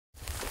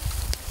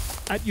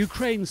At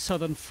Ukraine's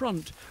southern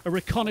front, a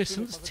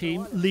reconnaissance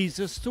team leads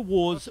us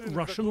towards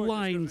Russian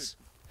lines.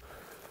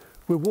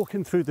 We're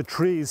walking through the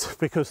trees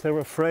because they're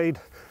afraid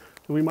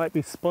that we might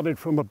be spotted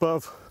from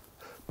above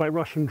by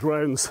Russian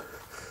drones.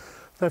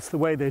 That's the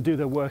way they do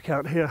their work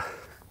out here,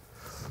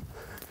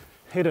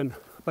 hidden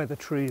by the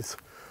trees.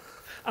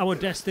 Our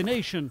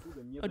destination,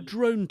 a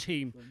drone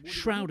team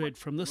shrouded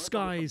from the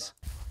skies.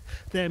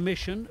 Their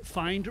mission,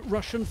 find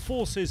Russian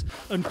forces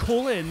and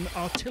call in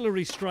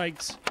artillery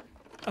strikes.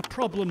 A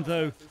problem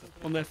though,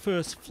 on their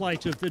first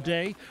flight of the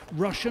day,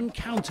 Russian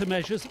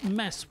countermeasures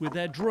mess with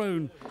their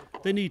drone.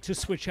 They need to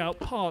switch out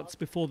parts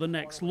before the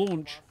next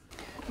launch.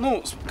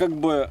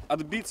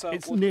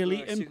 It's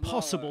nearly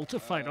impossible to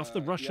fight off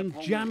the Russian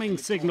jamming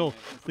signal,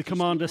 the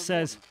commander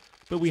says,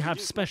 but we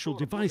have special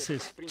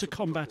devices to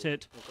combat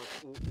it.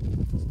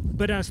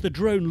 But as the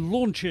drone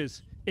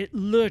launches, it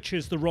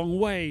lurches the wrong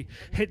way,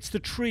 hits the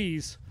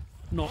trees.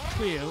 Not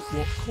clear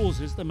what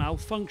causes the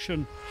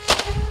malfunction.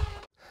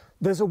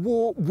 There's a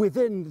war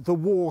within the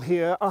war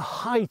here, a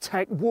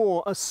high-tech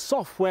war, a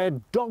software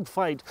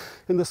dogfight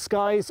in the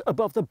skies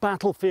above the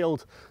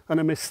battlefield. And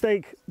a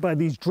mistake by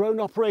these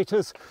drone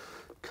operators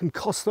can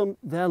cost them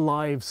their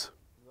lives.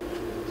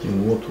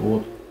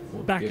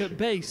 Back at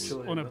base,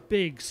 on a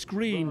big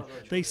screen,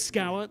 they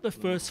scour the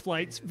first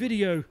flight's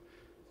video.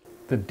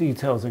 The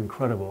detail's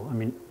incredible. I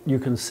mean, you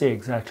can see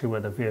exactly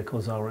where the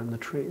vehicles are in the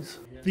trees.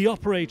 The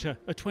operator,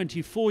 a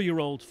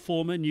 24-year-old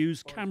former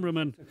news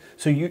cameraman.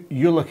 So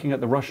you're looking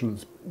at the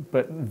Russians,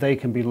 but they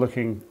can be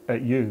looking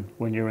at you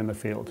when you're in the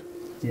field.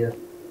 Yeah.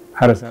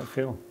 How does that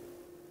feel?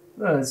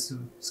 Well, it's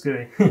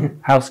scary.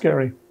 How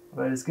scary?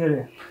 Very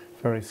scary.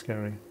 Very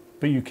scary.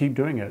 But you keep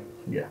doing it?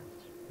 Yeah.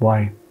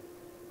 Why?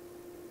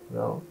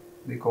 Well,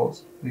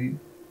 because we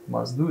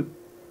must do it.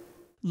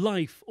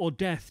 Life or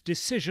death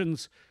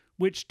decisions,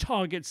 which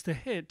targets to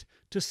hit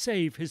to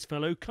save his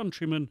fellow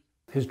countrymen.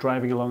 He's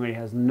driving along and he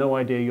has no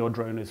idea your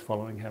drone is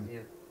following him.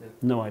 Yeah.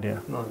 No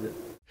idea. No idea.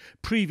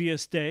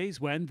 Previous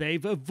days, when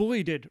they've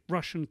avoided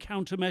Russian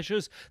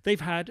countermeasures, they've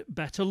had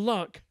better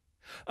luck.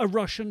 A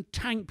Russian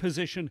tank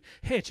position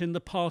hit in the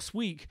past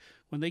week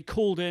when they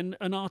called in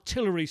an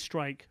artillery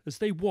strike as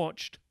they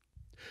watched.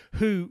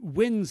 Who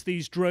wins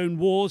these drone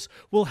wars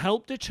will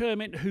help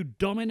determine who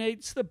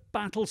dominates the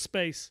battle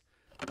space.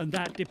 And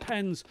that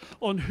depends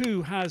on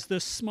who has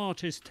the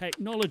smartest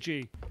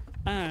technology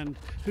and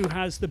who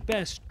has the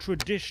best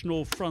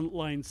traditional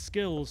frontline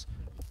skills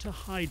to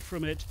hide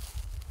from it.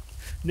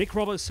 Nick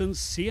Robertson's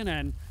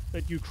CNN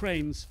at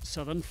Ukraine's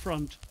southern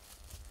front.